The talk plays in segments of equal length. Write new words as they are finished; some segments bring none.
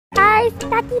is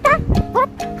Tatita. What?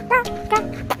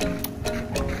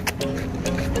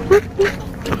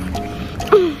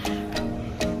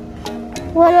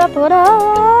 What up? What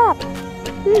up?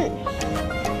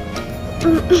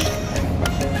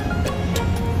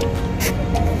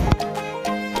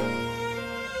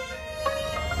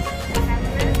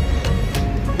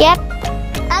 Yep,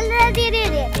 already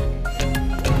did it.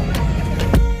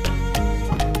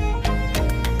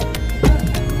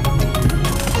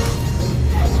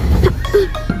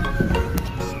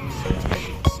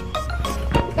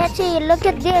 Let's see, look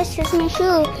at this, it's my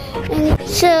shoe. And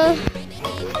it's so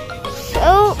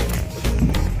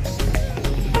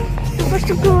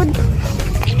good.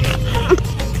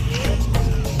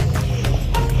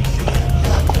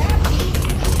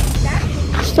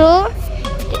 So,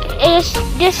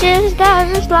 this is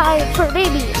the slide for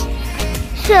babies.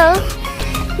 So,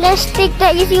 let's take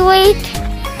the easy way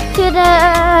to the,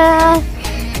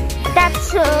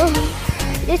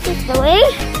 this is the way.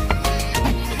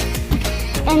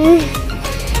 And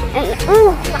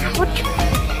oh, what?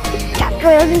 That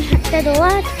really did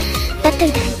what? That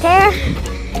thing right there.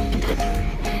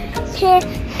 Here,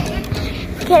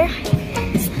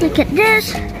 look at this.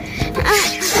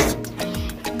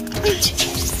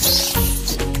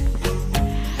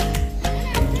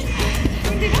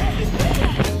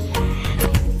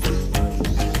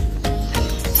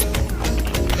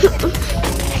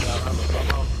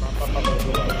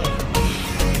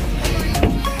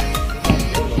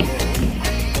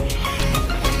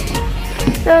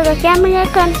 So the camera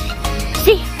can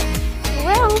see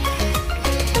well.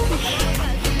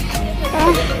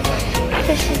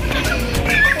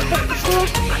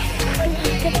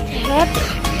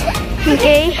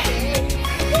 Okay.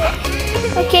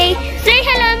 Okay. Say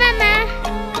hello, Mama.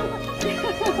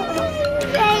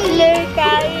 Hello,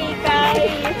 Kai.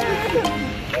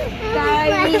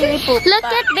 Look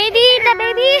at baby, the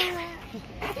baby.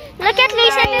 Look at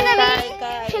Lisa and the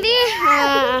baby.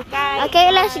 Okay,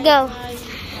 let's go.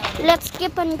 Let's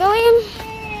keep on going.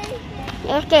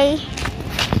 Okay.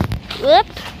 Whoop.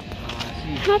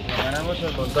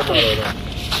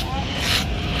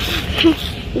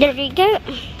 There we go.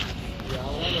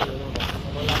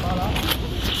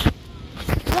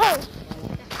 Whoa.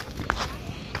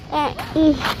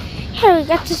 Here we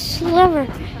got this lever.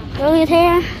 Go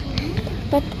there.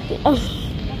 But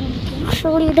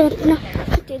actually don't know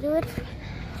how to do it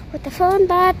with the phone,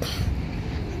 but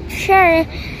sure.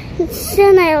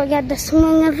 Soon I'll get the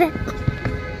swing of it.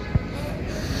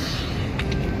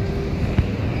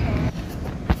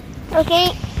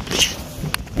 Okay.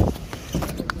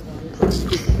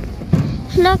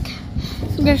 Look,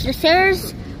 there's the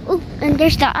stairs. Oh, and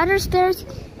there's the other stairs.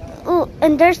 Oh,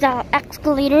 and there's the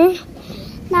escalator.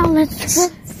 Now let's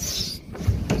go.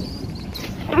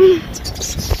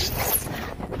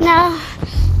 Now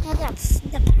that's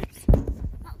the part.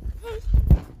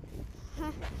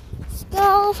 Let's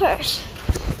go first.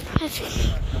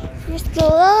 Let's go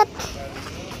up.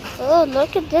 Oh,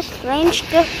 look at this range.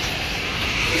 Good.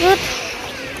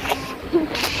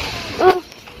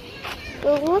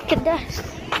 Oh, look at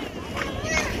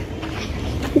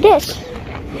this.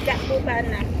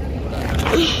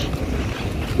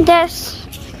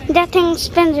 That thing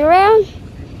spins around.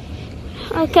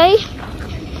 Okay.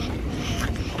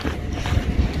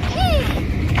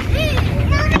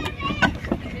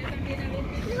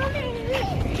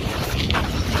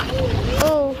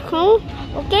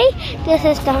 Okay, this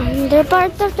is the under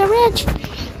part of the ridge.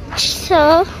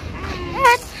 So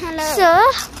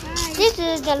this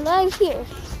is the live here.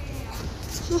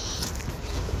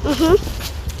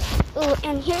 Oh,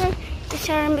 and here is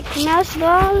our Mickey Mouse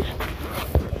ball.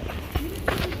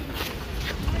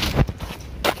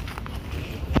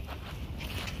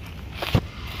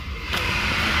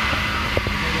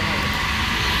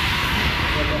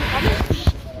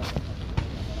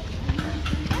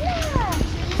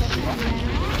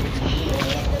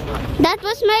 That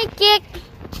was my kick.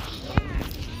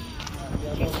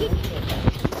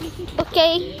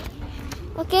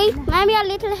 Okay, maybe a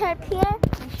little help here.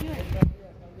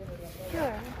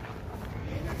 Sure.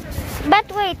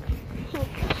 But wait. You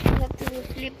have to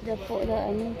flip the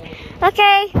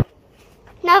Okay.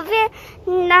 Now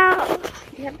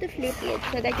you have to flip it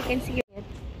so that you can see it.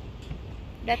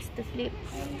 That's the flip.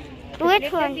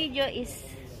 Which one? The video is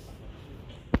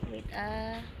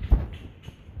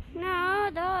No,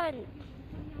 don't.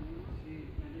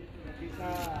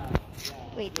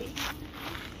 Wait.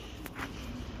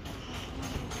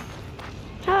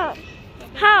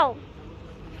 How?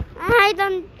 I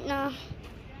don't know.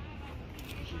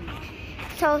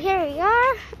 So here we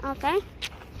are. Okay.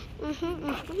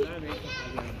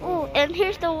 Oh, and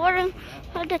here's the water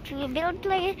that we built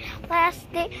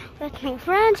last day with my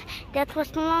friends. That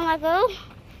was long ago.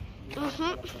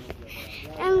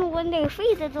 And when they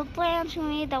freezed the plants, we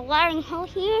made a watering hole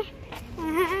here.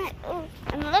 Oh,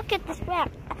 and look at this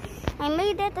crack. I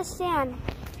made it a sand.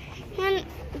 And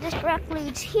this crack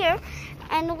leads here.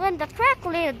 And when the crack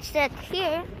leads that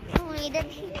here, we made it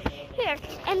here.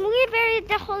 And we buried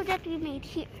the hole that we made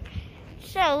here.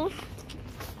 So,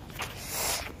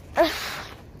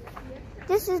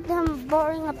 this is the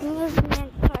boring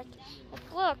amusement part.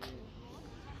 Look.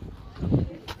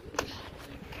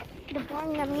 The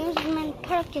boring amusement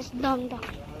park is done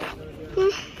though.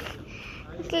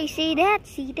 Okay, see that?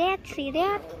 See that? See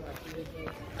that?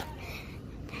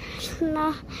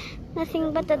 No,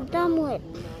 nothing but a dumb whip.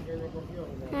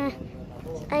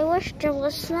 I wish there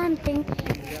was something.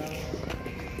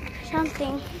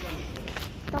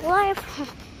 The life,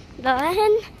 the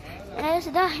hen, there's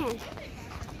the hen.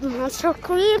 Monster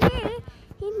creepy.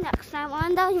 Next time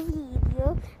on the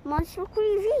video, Monster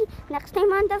creepy. Next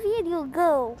time on the video,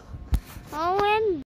 go. Oh, and